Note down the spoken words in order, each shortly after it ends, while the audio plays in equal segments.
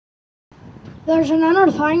There's an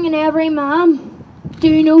inner thing in every man. Do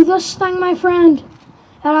you know this thing, my friend? It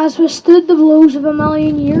has withstood the blows of a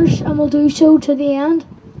million years and will do so to the end.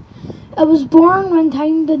 It was born when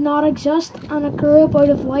time did not exist and it grew up out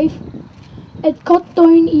of life. It cut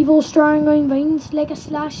down evil strangling vines like a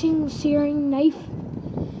slashing, searing knife.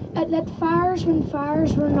 It lit fires when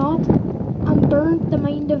fires were not and burnt the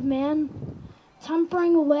mind of men,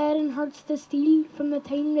 tampering lead and hearts to steel from the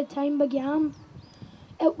time that time began.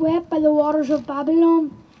 It wept by the waters of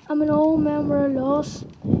Babylon, and when all men were lost,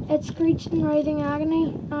 it screeched in writhing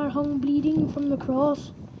agony, and it hung bleeding from the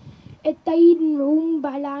cross. It died in Rome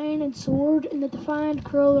by lion and sword in the defiant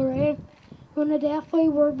cruel array, when the deathly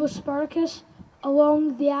word was Spartacus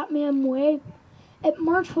along the Appian way. It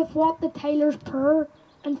marched with what the tailors purr,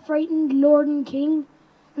 and frightened lord and king,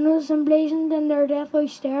 and was emblazoned in their deathly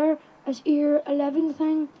stare as ere a living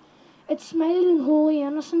thing. It smiled in holy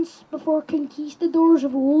innocence before conquistadors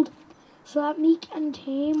of old, so that meek and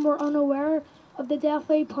tame were unaware of the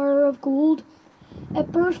deathly power of gold.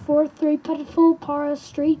 It burst forth through pitiful Paris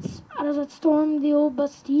streets, and as it stormed the old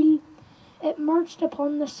Bastille, it marched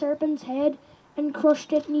upon the serpent's head and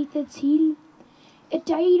crushed it neath its heel. It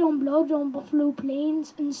died on blood on buffalo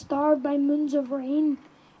plains and starved by moons of rain.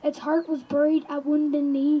 Its heart was buried at wounded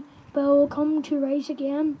knee, but it will come to rise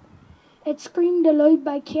again. It screamed aloud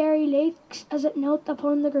by Kerry lakes as it knelt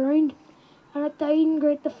upon the ground, and it died in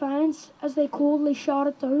great defiance as they coldly shot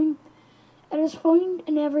it down. It is found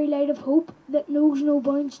in every light of hope that knows no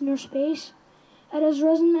bounds nor space. It has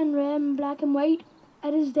risen in red and black and white.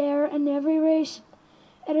 It is there in every race.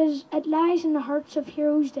 It lies in the hearts of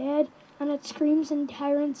heroes dead, and it screams in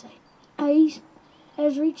tyrants' eyes. It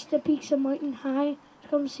has reached the peaks of mountain high, to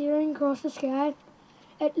come searing across the sky.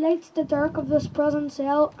 It lights the dark of this present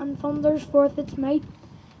cell and thunders forth its might.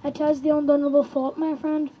 It has the undonable thought, my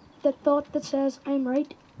friend, the thought that says, I'm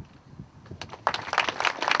right.